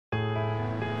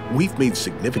We've made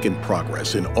significant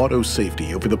progress in auto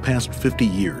safety over the past 50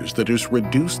 years that has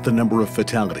reduced the number of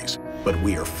fatalities, but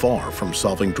we are far from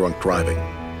solving drunk driving.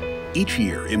 Each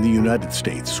year in the United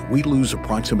States, we lose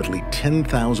approximately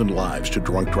 10,000 lives to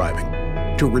drunk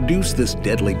driving. To reduce this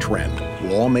deadly trend,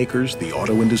 lawmakers, the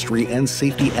auto industry, and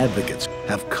safety advocates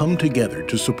have come together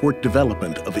to support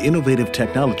development of innovative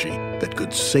technology that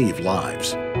could save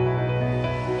lives.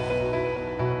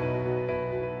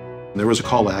 There was a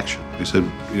call to action. We said,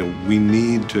 we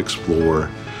need to explore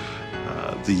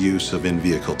the use of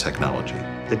in-vehicle technology.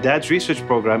 The DADS research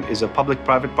program is a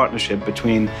public-private partnership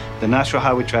between the National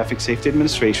Highway Traffic Safety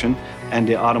Administration and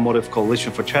the Automotive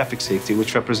Coalition for Traffic Safety,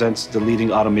 which represents the leading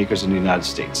automakers in the United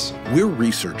States. We're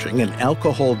researching an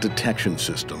alcohol detection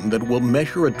system that will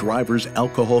measure a driver's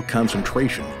alcohol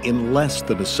concentration in less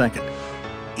than a second.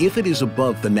 If it is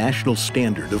above the national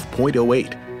standard of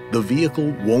 0.08, the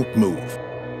vehicle won't move.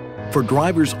 For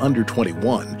drivers under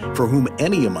 21, for whom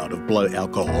any amount of blood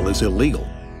alcohol is illegal,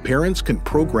 parents can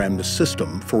program the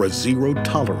system for a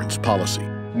zero-tolerance policy.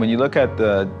 When you look at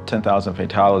the 10,000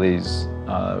 fatalities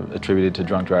attributed to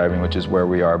drunk driving, which is where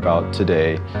we are about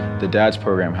today, the DADS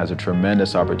program has a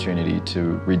tremendous opportunity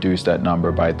to reduce that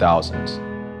number by thousands.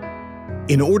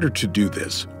 In order to do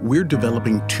this, we're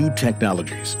developing two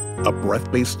technologies, a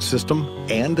breath-based system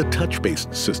and a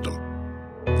touch-based system.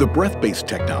 The breath-based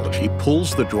technology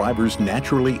pulls the driver's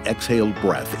naturally exhaled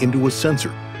breath into a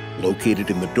sensor located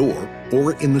in the door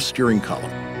or in the steering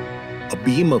column. A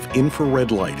beam of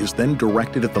infrared light is then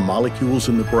directed at the molecules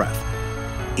in the breath.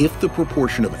 If the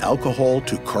proportion of alcohol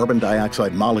to carbon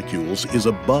dioxide molecules is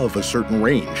above a certain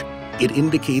range, it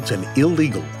indicates an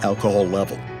illegal alcohol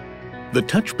level. The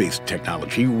touch-based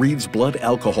technology reads blood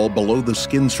alcohol below the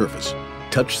skin surface.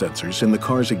 Touch sensors in the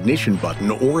car's ignition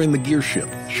button or in the gear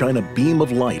shift shine a beam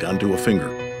of light onto a finger.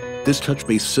 This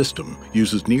touch-based system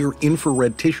uses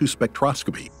near-infrared tissue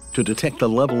spectroscopy to detect the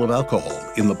level of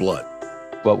alcohol in the blood.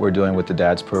 What we're doing with the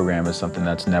DADS program is something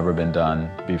that's never been done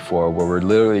before, where we're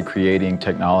literally creating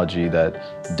technology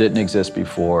that didn't exist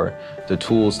before. The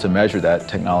tools to measure that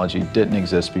technology didn't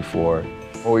exist before.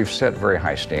 Well, we've set very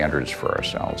high standards for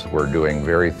ourselves. We're doing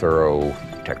very thorough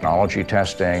technology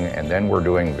testing, and then we're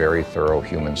doing very thorough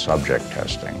human subject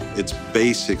testing. It's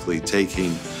basically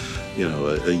taking,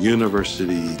 a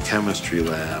university chemistry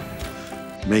lab,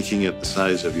 making it the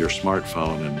size of your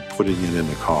smartphone and putting it in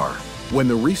a car. When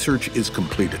the research is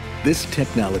completed, this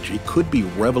technology could be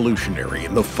revolutionary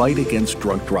in the fight against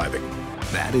drunk driving.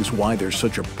 That is why there's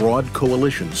such a broad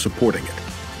coalition supporting it.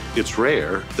 It's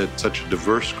rare that such a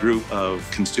diverse group of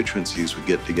constituencies would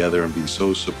get together and be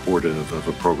so supportive of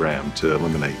a program to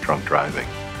eliminate drunk driving.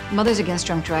 Mothers Against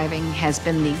Drunk Driving has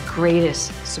been the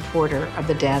greatest supporter of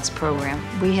the DADS program.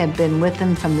 We have been with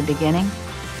them from the beginning,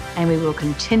 and we will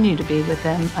continue to be with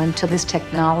them until this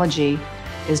technology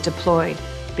is deployed,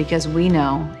 because we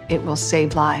know it will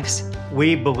save lives.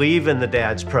 We believe in the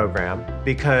DADS program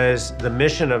because the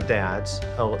mission of DADS,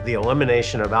 the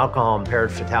elimination of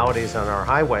alcohol-impaired fatalities on our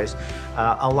highways,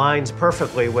 aligns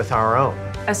perfectly with our own.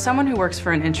 As someone who works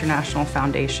for an international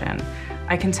foundation,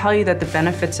 I can tell you that the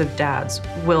benefits of DADS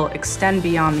will extend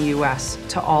beyond the US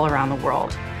to all around the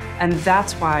world. And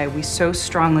that's why we so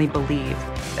strongly believe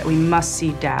that we must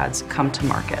see DADS come to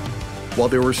market. While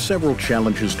there are several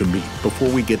challenges to meet before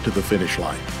we get to the finish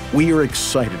line, we are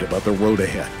excited about the road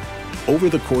ahead. Over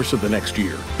the course of the next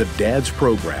year, the DADS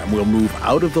program will move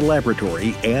out of the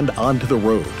laboratory and onto the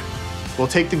road. We'll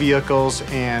take the vehicles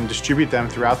and distribute them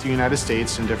throughout the United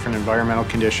States in different environmental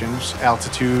conditions,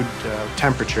 altitude,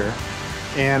 temperature,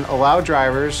 and allow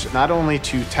drivers not only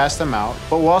to test them out,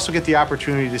 but we'll also get the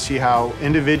opportunity to see how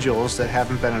individuals that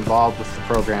haven't been involved with the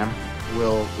program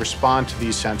will respond to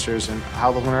these sensors and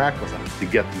how they'll interact with them. To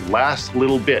get the last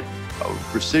little bit of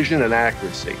precision and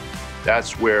accuracy,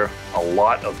 that's where a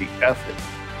lot of the effort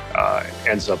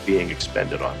ends up being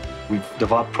expended on. We've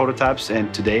developed prototypes,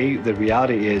 and today the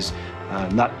reality is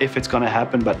not if it's going to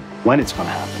happen, but when it's going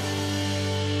to happen.